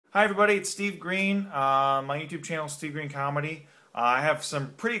Hi everybody, it's Steve Green. My YouTube channel is SteveGreeneComedy. I have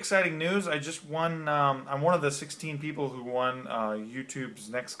some pretty exciting news. I just won, I'm one of the 16 people who won YouTube's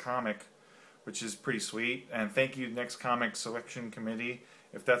Next Comic, which is pretty sweet. And thank you, Next Comic Selection Committee,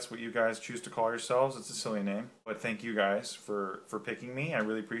 if that's what you guys choose to call yourselves. It's a silly name, but thank you guys for picking me. I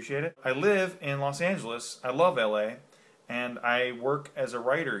really appreciate it. I live in Los Angeles. I love LA, and I work as a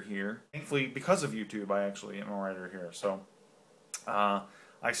writer here. Thankfully, because of YouTube, I actually am a writer here. So,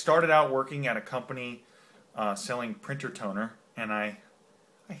 I started out working at a company selling printer toner, and I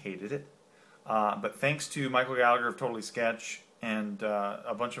hated it. But thanks to Michael Gallagher of Totally Sketch and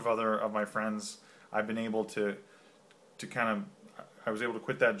a bunch of other of my friends, I've been able to I was able to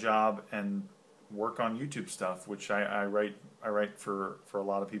quit that job and work on YouTube stuff, which I write for a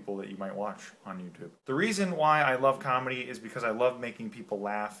lot of people that you might watch on YouTube. The reason why I love comedy is because I love making people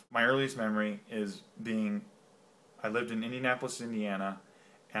laugh. My earliest memory is I lived in Indianapolis, Indiana,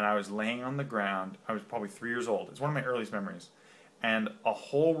 and I was laying on the ground. I was probably 3 years old. It's one of my earliest memories. And a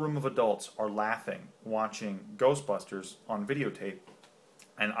whole room of adults are laughing, watching Ghostbusters on videotape.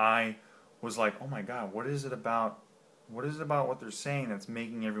 And I was like, oh my God, what is it about what they're saying that's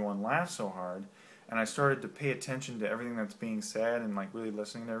making everyone laugh so hard? And I started to pay attention to everything that's being said and like really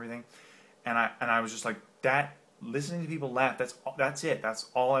listening to everything. And I was just like, listening to people laugh, that's it. That's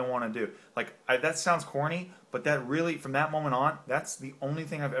all I want to do. Like, that sounds corny, but that really, from that moment on, that's the only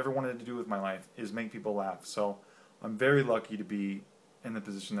thing I've ever wanted to do with my life, is make people laugh. So I'm very lucky to be in the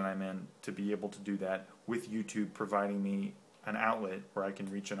position that I'm in, to be able to do that with YouTube providing me an outlet where I can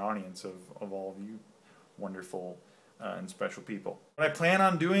reach an audience of all of you wonderful and special people. What I plan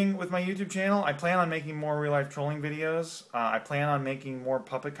on doing with my YouTube channel, I plan on making more real-life trolling videos. I plan on making more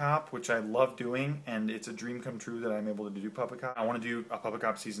Puppet Cop, which I love doing, and it's a dream come true that I'm able to do Puppet Cop. I want to do a Puppet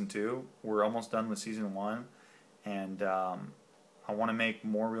Cop Season 2. We're almost done with Season 1, and I want to make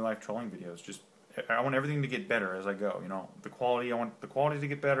more real-life trolling videos. I want everything to get better as I go. You know, I want the quality to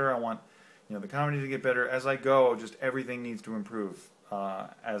get better. I want, the comedy to get better. As I go, just everything needs to improve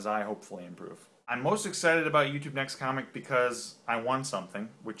as I hopefully improve. I'm most excited about YouTube Next Comic because I won something,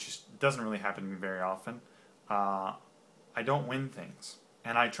 which doesn't really happen to me very often. I don't win things,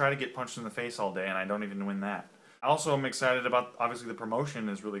 and I try to get punched in the face all day, and I don't even win that. I also am excited about, obviously the promotion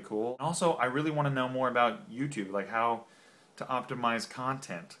is really cool. Also, I really want to know more about YouTube, like how to optimize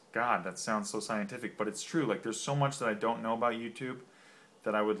content. God, that sounds so scientific, but it's true. Like, there's so much that I don't know about YouTube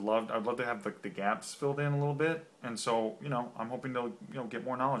that I'd love to have the gaps filled in a little bit, and so, I'm hoping to, get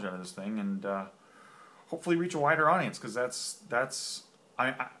more knowledge out of this thing, and hopefully reach a wider audience, because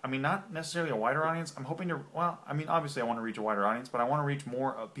I mean, not necessarily a wider audience. I'm hoping to, obviously I want to reach a wider audience, but I want to reach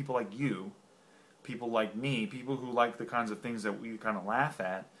more of people like you, people like me, people who like the kinds of things that we kind of laugh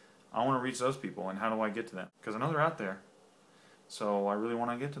at. I want to reach those people, and how do I get to them? Because I know they're out there. So I really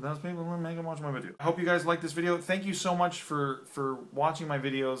want to get to those people and make them watch my video. I hope you guys like this video. Thank you so much for watching my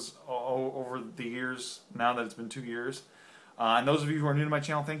videos over the years, now that it's been 2 years. And those of you who are new to my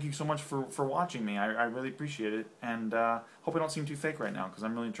channel, thank you so much for watching me. I really appreciate it. And hope I don't seem too fake right now, because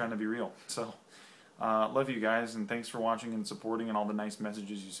I'm really trying to be real. So, love you guys, and thanks for watching and supporting and all the nice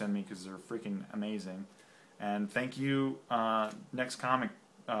messages you send me, because they're freaking amazing. And thank you, Next Comic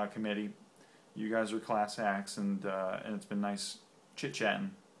Committee. You guys are class acts, and it's been nice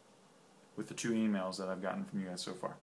chit-chatting with the 2 emails that I've gotten from you guys so far.